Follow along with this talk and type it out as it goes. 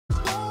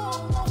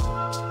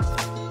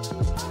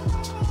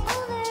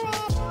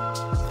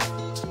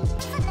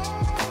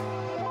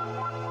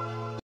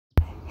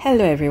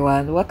Hello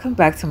everyone, welcome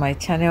back to my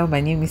channel.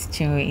 My name is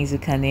Chinwe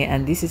Izukane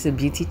and this is a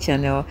beauty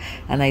channel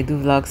and I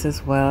do vlogs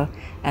as well.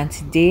 And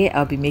today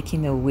I'll be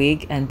making a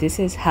wig, and this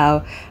is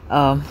how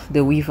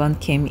the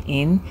weavon came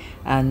in.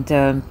 And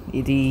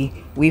the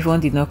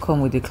weavon did not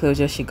come with the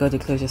closure, she got the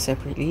closure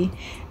separately.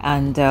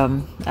 And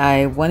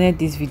I wanted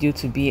this video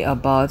to be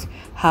about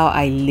how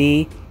I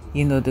lay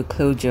the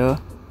closure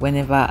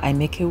whenever I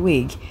make a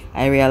wig.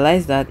 I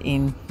realized that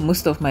in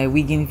most of my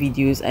wigging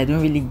videos I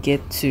don't really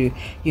get to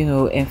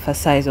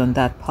emphasize on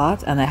that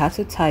part, and I had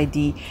to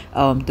tidy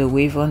the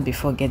weavon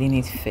before getting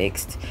it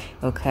fixed.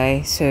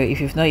 Okay, so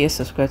if you've not yet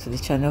subscribed to the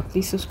channel,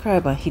 please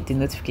subscribe and hit the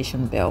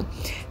notification bell.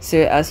 So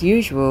as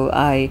usual,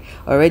 I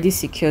already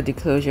secured the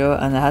closure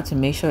and I had to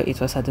make sure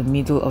it was at the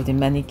middle of the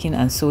mannequin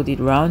and sewed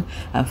it round,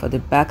 and for the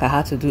back I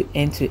had to do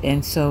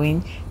end-to-end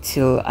sewing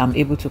till I'm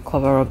able to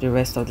cover up the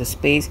rest of the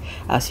space,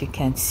 as you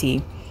can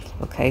see.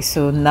 Okay,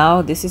 so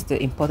now this is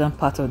the important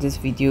part of this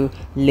video,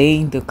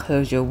 laying the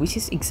closure, which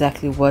is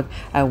exactly what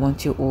I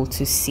want you all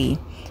to see.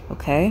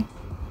 Okay,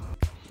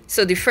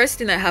 so the first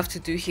thing I have to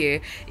do here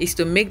is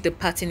to make the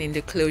pattern in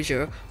the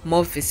closure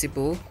more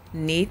visible,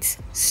 neat,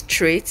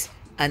 straight,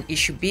 and it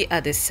should be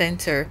at the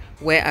center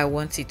where I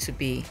want it to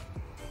be.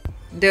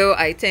 Though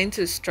I tend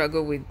to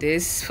struggle with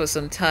this for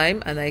some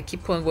time, and I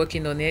keep on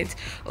working on it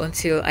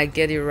until I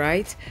get it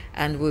right,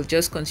 and we'll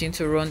just continue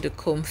to run the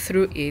comb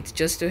through it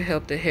just to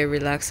help the hair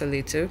relax a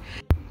little.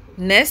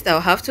 Next,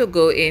 I'll have to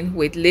go in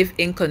with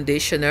leave-in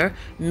conditioner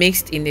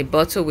mixed in a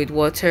bottle with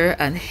water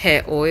and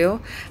hair oil.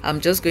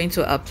 I'm just going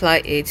to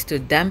apply it to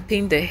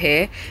dampen the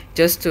hair,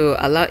 just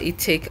to allow it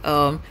take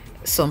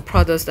some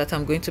products that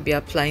I'm going to be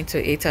applying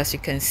to it. As you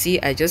can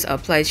see, I just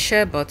applied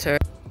shea butter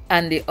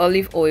and the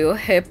olive oil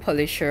hair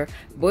polisher.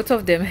 Both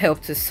of them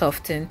help to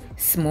soften,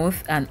 smooth,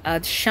 and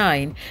add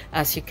shine,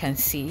 as you can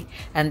see.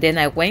 And then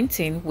I went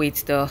in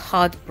with the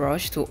hard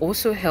brush to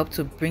also help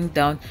to bring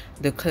down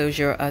the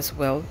closure as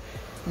well.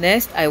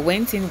 Next, I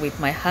went in with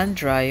my hand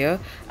dryer,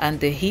 and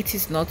the heat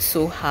is not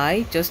so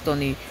high, just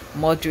on a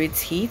moderate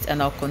heat,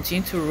 and I'll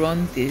continue to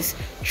run this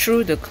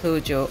through the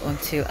closure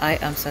until I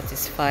am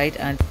satisfied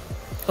and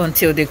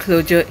until the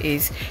closure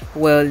is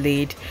well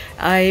laid.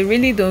 I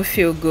really don't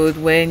feel good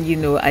when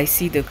I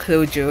see the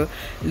closure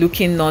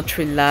looking not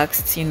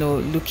relaxed,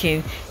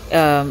 looking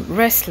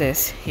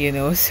restless,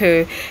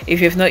 so if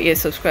you've not yet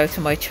subscribed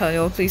to my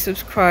channel, please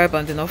subscribe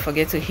and do not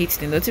forget to hit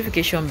the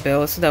notification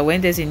bell so that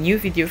when there's a new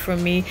video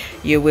from me,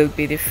 you will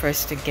be the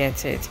first to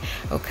get it.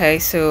 Okay,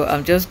 so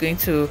I'm just going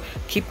to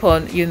keep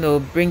on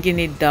bringing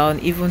it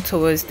down even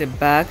towards the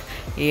back.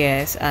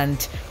 Yes,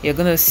 and you're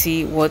gonna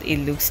see what it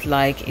looks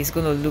like. It's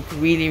gonna look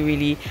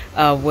really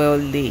well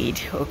laid.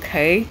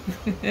 Okay.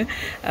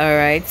 All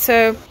right,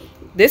 so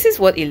this is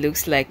what it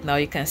looks like now.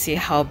 You can see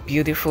how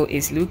beautiful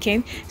it's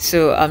looking.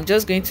 So I'm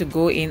just going to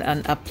go in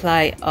and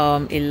apply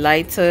a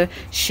lighter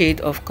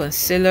shade of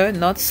concealer,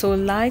 not so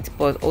light,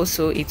 but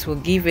also it will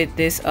give it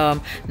this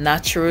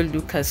natural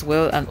look as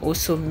well, and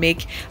also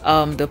make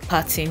the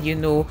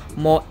pattern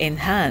more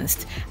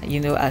enhanced,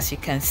 as you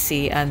can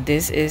see. And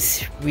this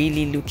is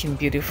really looking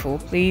beautiful.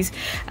 Please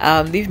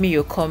leave me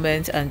your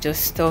comments and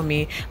just tell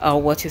me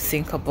what you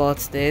think about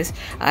this.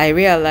 I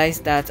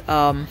realized that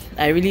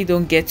I really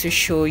don't get to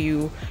show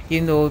you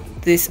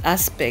this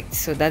aspect,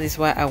 so that is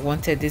why I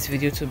wanted this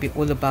video to be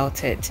all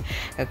about it.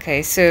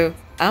 Okay, so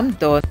I'm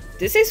done.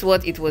 This is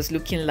what it was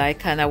looking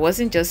like, and I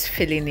wasn't just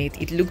feeling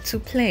it looked too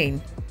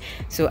plain,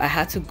 so I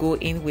had to go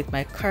in with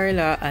my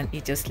curler, and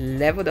it just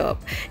leveled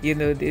up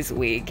this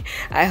wig.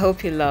 I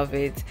hope you love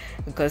it,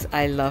 because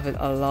I love it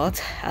a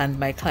lot, and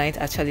my client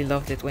actually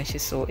loved it when she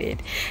saw it.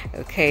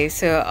 Okay,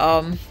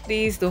 so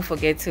please don't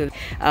forget to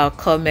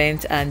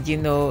comment and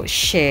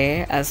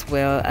share as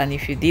well. And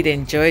if you did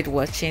enjoy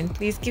watching,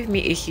 please give me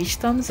a huge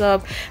thumbs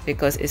up,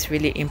 because it's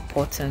really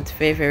important,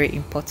 very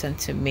important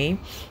to me.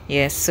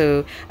 Yes,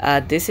 so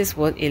this is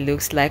what it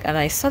looks like, and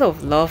I sort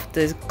of love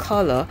the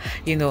color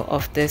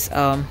of this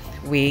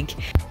wig,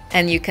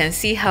 and you can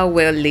see how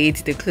well laid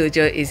the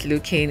closure is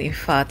looking. In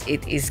fact,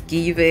 it is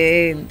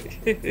given.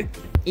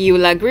 You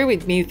will agree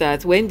with me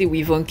that when the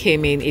weavon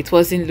came in, it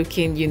wasn't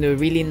looking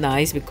really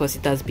nice, because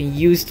it has been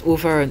used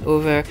over and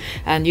over,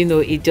 and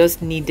it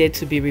just needed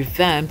to be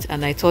revamped.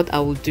 And I thought I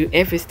would do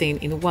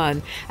everything in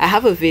one. I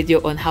have a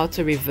video on how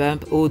to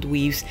revamp old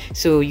weaves,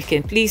 so you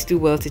can please do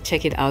well to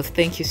check it out.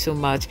 Thank you so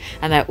much.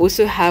 And I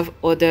also have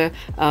other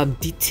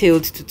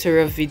detailed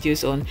tutorial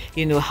videos on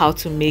how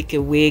to make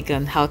a wig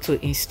and how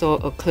to install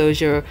a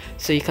closure,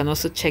 so you can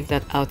also check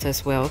that out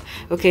as well.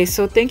 Okay,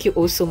 so thank you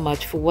all so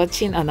much for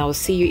watching, and I'll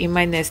see you in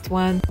my next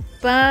one.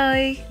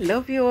 Bye.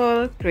 Love you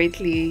all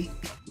greatly.